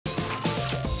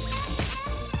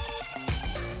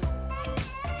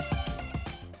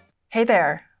Hey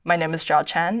there, my name is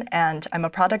Jiachen, and I'm a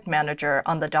product manager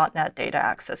on the .NET Data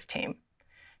Access team.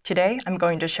 Today, I'm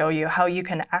going to show you how you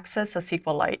can access a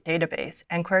SQLite database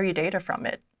and query data from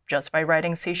it just by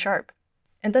writing C#.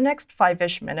 In the next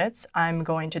 5-ish minutes, I'm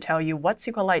going to tell you what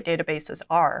SQLite databases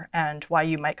are and why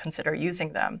you might consider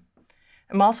using them.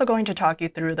 I'm also going to talk you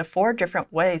through the 4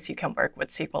 different ways you can work with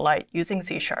SQLite using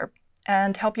C#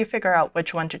 and help you figure out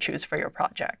which one to choose for your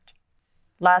project.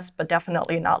 Last but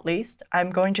definitely not least,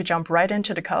 I'm going to jump right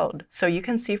into the code so you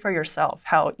can see for yourself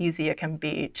how easy it can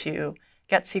be to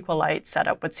get SQLite set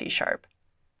up with C#.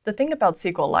 The thing about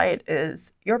SQLite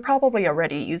is you're probably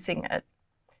already using it.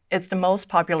 It's the most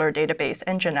popular database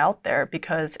engine out there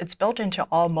because it's built into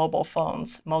all mobile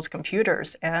phones, most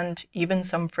computers, and even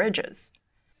some fridges.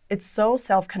 It's so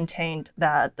self-contained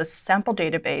that the sample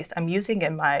database I'm using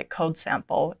in my code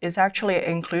sample is actually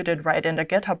included right in the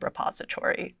GitHub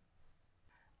repository.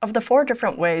 Of the 4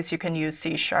 different ways you can use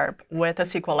C# with a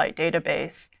SQLite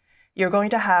database, you're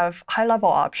going to have high-level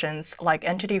options like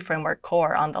Entity Framework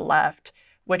Core on the left,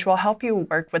 which will help you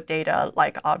work with data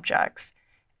like objects,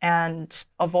 and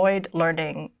avoid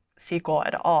learning SQL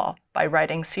at all by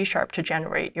writing C# to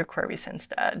generate your queries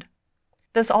instead.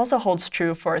 This also holds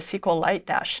true for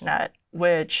SQLite .NET,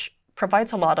 which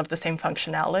provides a lot of the same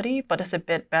functionality, but is a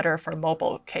bit better for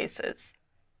mobile cases.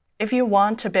 If you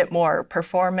want a bit more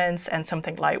performance and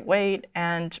something lightweight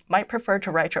and might prefer to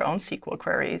write your own SQL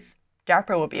queries,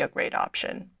 Dapper will be a great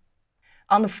option.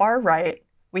 On the far right,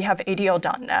 we have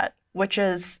ADO.NET, which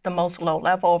is the most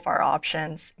low-level of our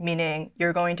options, meaning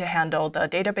you're going to handle the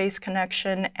database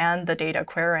connection and the data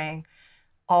querying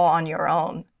all on your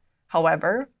own.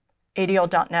 However,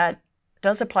 ADO.NET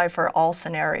does apply for all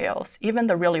scenarios, even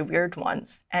the really weird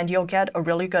ones, and you'll get a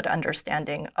really good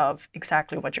understanding of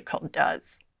exactly what your code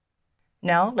does.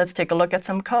 Now, let's take a look at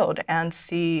some code and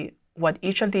see what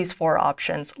each of these 4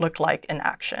 options look like in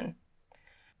action.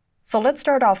 So let's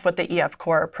start off with the EF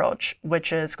Core approach,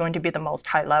 which is going to be the most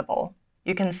high level.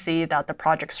 You can see that the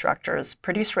project structure is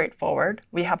pretty straightforward.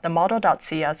 We have the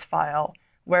model.cs file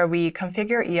where we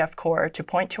configure EF Core to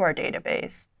point to our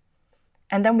database.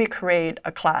 And then we create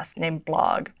a class named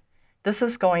blog. This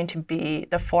is going to be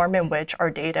the form in which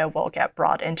our data will get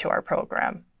brought into our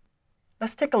program.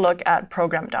 Let's take a look at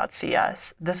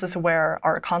program.cs. This is where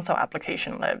our console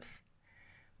application lives.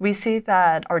 We see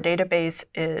that our database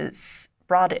is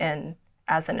brought in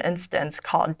as an instance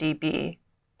called db.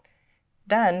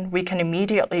 Then we can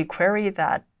immediately query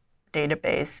that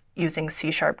database using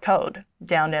C# code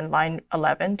down in line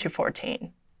 11 to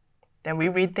 14. Then we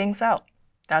read things out.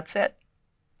 That's it.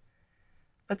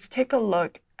 Let's take a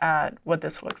look at what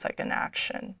this looks like in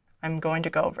action. I'm going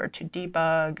to go over to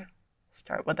debug.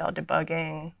 Start without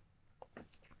debugging.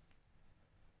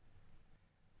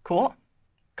 Cool,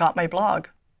 got my blog.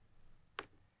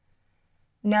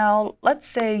 Now, let's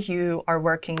say you are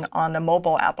working on a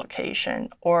mobile application,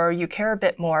 or you care a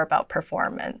bit more about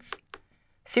performance.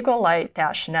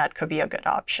 SQLite .NET could be a good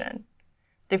option.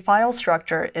 The file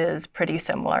structure is pretty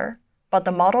similar, but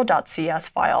the model.cs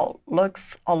file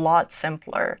looks a lot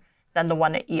simpler than the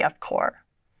one at EF Core.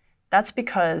 That's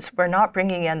because we're not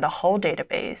bringing in the whole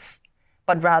database,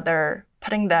 but rather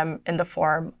putting them in the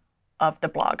form of the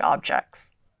blog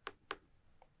objects.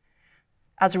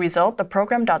 As a result, the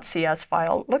program.cs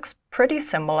file looks pretty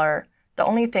similar. The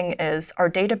only thing is our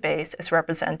database is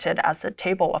represented as a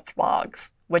table of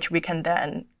logs, which we can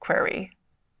then query.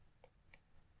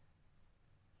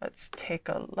 Let's take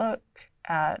a look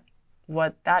at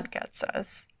what that gets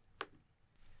us.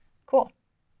 Cool.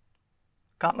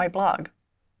 Got my blog.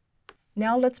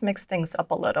 Now let's mix things up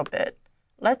a little bit.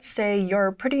 Let's say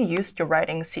you're pretty used to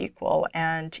writing SQL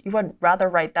and you would rather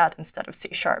write that instead of C#.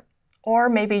 Or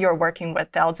maybe you're working with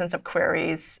thousands of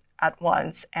queries at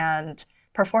once and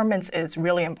performance is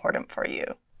really important for you.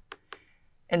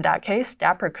 In that case,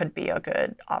 Dapper could be a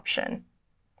good option.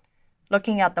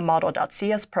 Looking at the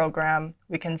model.cs program,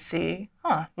 we can see,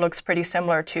 looks pretty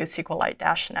similar to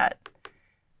SQLite .NET.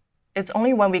 It's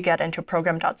only when we get into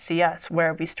program.cs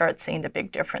where we start seeing the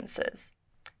big differences.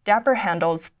 Dapper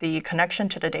handles the connection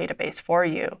to the database for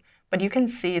you, but you can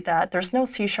see that there's no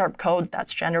C# code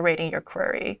that's generating your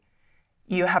query.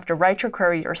 You have to write your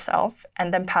query yourself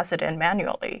and then pass it in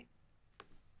manually.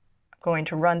 I'm going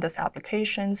to run this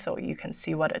application so you can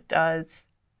see what it does.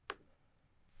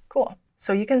 Cool.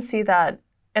 So you can see that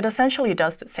it essentially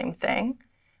does the same thing.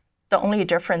 The only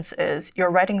difference is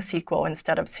you're writing SQL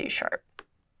instead of C#.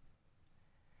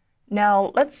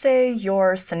 Now, let's say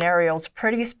your scenario is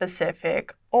pretty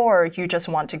specific, or you just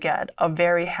want to get a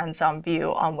very hands-on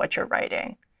view on what you're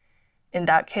writing. In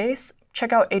that case,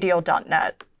 check out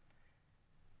ADO.NET.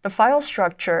 The file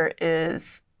structure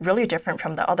is really different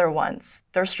from the other ones.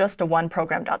 There's just a one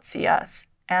program.cs,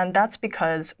 and that's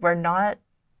because we're not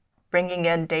bringing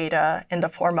in data in the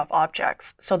form of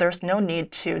objects, so there's no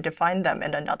need to define them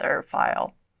in another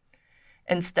file.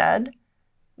 Instead,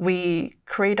 we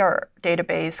create our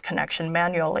database connection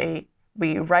manually,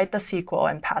 we write the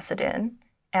SQL and pass it in,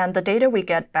 and the data we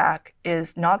get back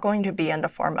is not going to be in the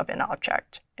form of an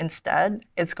object. Instead,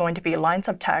 it's going to be lines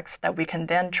of text that we can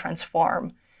then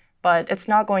transform, but it's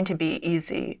not going to be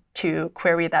easy to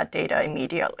query that data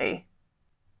immediately.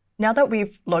 Now that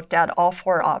we've looked at all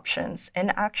four options in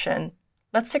action,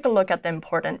 let's take a look at the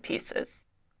important pieces.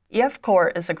 EF Core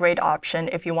is a great option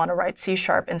if you want to write C#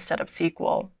 instead of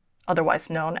SQL, otherwise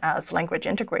known as language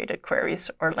integrated queries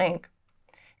or LINQ,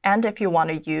 and if you want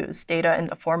to use data in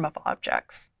the form of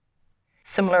objects.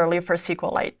 Similarly, for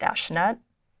SQLite NET,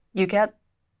 you get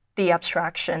the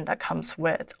abstraction that comes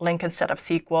with LINQ instead of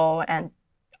SQL and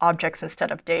objects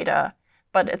instead of data,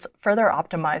 but it's further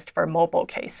optimized for mobile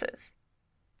cases.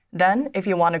 Then, if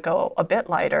you want to go a bit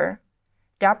lighter,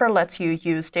 Dapper lets you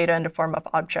use data in the form of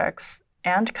objects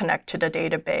and connect to the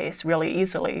database really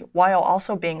easily, while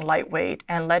also being lightweight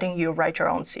and letting you write your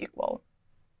own SQL.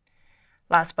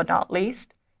 Last but not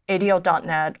least,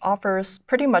 ADO.NET offers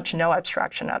pretty much no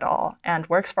abstraction at all and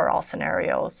works for all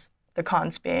scenarios. The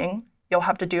cons being, you'll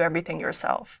have to do everything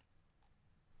yourself.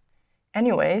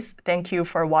 Anyways, thank you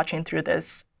for watching through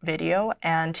this video,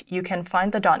 and you can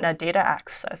find the .NET Data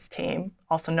Access team,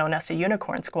 also known as the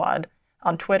Unicorn Squad,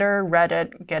 on Twitter,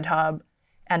 Reddit, GitHub,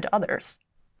 and others.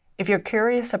 If you're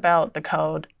curious about the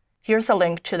code, here's a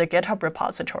link to the GitHub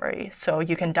repository so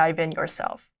you can dive in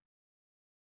yourself.